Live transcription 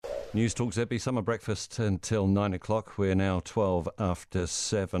News Talk ZB Summer Breakfast until 9 o'clock. We're now 12 after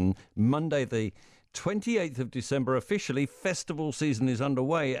 7. Monday the 28th of December, officially festival season is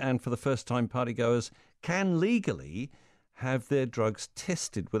underway, and for the first time partygoers can legally have their drugs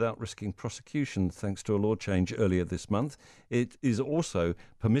tested without risking prosecution thanks to a law change earlier this month. It is also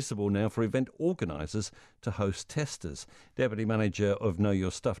permissible now for event organisers to host testers. Deputy Manager of Know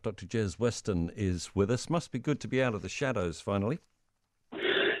Your Stuff, Dr. Jez Weston, is with us. Must be good to be out of the shadows finally.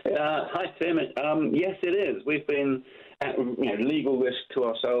 Hi, Tim. Yes, it is. We've been at legal risk to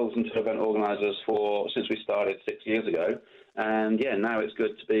ourselves and to event organisers since we started 6 years ago. And now it's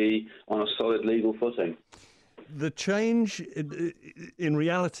good to be on a solid legal footing. The change, in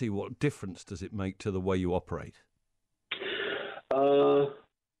reality, what difference does it make to the way you operate?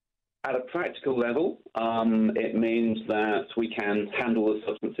 At a practical level, it means that we can handle the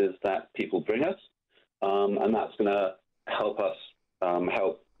substances that people bring us, and that's going to help us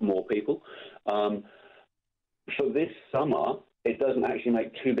help more people. For this summer, it doesn't actually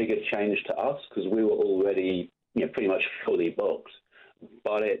make too big a change to us because we were already pretty much fully booked.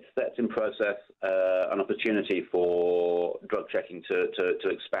 But it sets in process an opportunity for drug checking to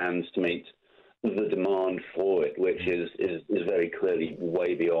expand to meet the demand for it, which is very clearly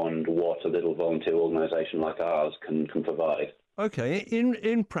way beyond what a little volunteer organisation like ours can provide. Okay,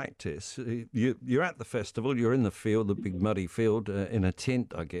 in practice, you're at the festival, you're in the field, the big muddy field, in a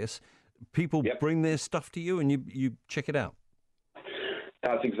tent, I guess. People bring their stuff to you and you check it out.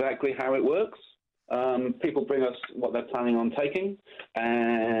 That's exactly how it works. People bring us what they're planning on taking,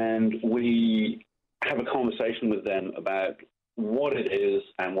 and we have a conversation with them about what it is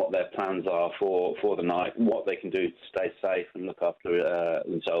and what their plans are for the night, and what they can do to stay safe and look after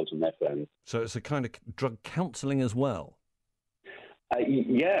themselves and their friends. So it's a kind of drug counselling as well?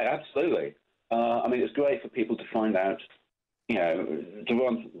 Yeah, absolutely. It's great for people to find out, to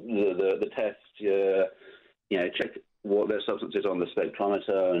run the test, check what their substance is on the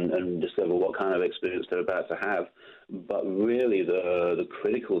spectrometer and discover what kind of experience they're about to have. But really the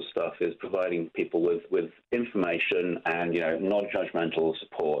critical stuff is providing people with information and, non-judgmental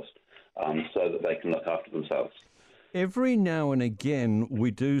support so that they can look after themselves. Every now and again, we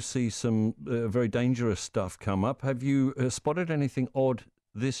do see some very dangerous stuff come up. Have you spotted anything odd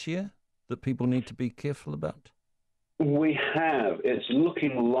this year that people need to be careful about? We have. It's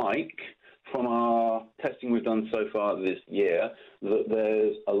looking like, from our testing we've done so far this year, that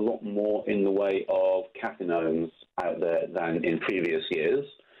there's a lot more in the way of cathinones out there than in previous years.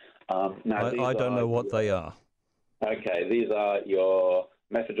 I don't know what they are. Okay, these are your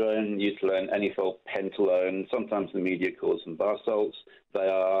methadone, Eutelone, Enifol, Pentalone. Sometimes the media calls them bar salts. They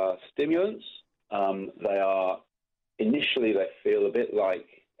are stimulants. Initially they feel a bit like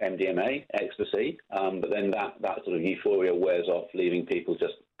MDMA, ecstasy, but then that sort of euphoria wears off, leaving people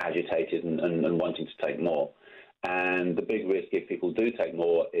just agitated and wanting to take more. And the big risk if people do take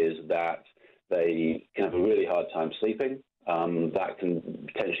more is that they can have a really hard time sleeping. That can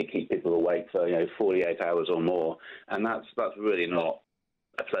potentially keep people awake for 48 hours or more, and that's really not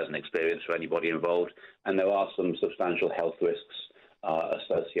a pleasant experience for anybody involved. And there are some substantial health risks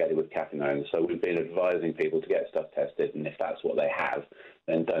associated with cathinones. So we've been advising people to get stuff tested, and if that's what they have,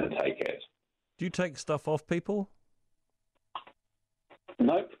 then don't take it. Do you take stuff off people?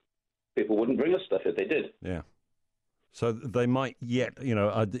 Nope. People wouldn't bring us stuff if they did. Yeah. So they might yet,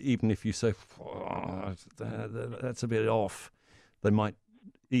 even if you say, that's a bit off, they might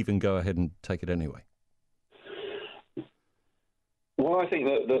even go ahead and take it anyway. Well, I think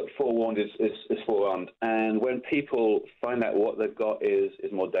that forewarned is forearmed. And when people find out what they've got is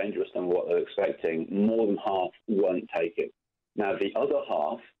more dangerous than what they're expecting, more than half won't take it. Now, the other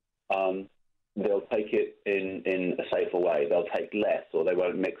half, they'll take it in a safer way. They'll take less, or they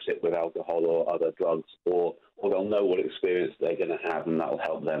won't mix it with alcohol or other drugs, or they'll know what experience they're going to have, and that'll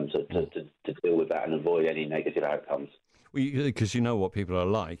help them to deal with that and avoid any negative outcomes. Because you know what people are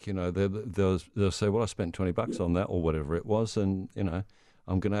like, they'll say, "Well, I spent $20 on that or whatever it was, and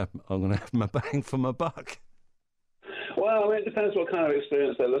I'm gonna have my bang for my buck." Well, it depends what kind of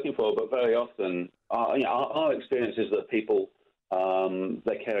experience they're looking for, but very often, our experience is that people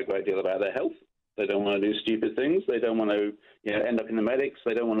they care a great deal about their health. They don't want to do stupid things. They don't want to end up in the medics.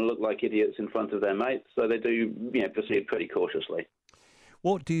 They don't want to look like idiots in front of their mates. So they do proceed pretty cautiously.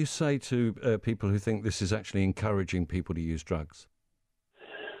 What do you say to people who think this is actually encouraging people to use drugs?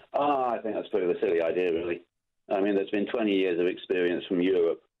 I think that's pretty a silly idea, really. There's been 20 years of experience from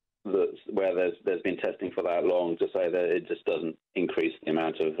Europe where there's been testing for that long to say that it just doesn't increase the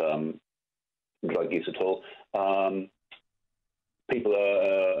amount of drug use at all. People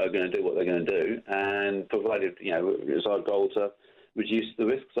are going to do what they're going to do, and provided, it's our goal to reduce the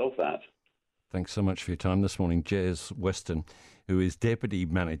risks of that. Thanks so much for your time this morning, Jez Weston, who is Deputy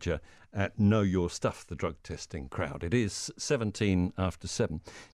Manager at Know Your Stuff, the drug testing crowd. It is 17 after 7.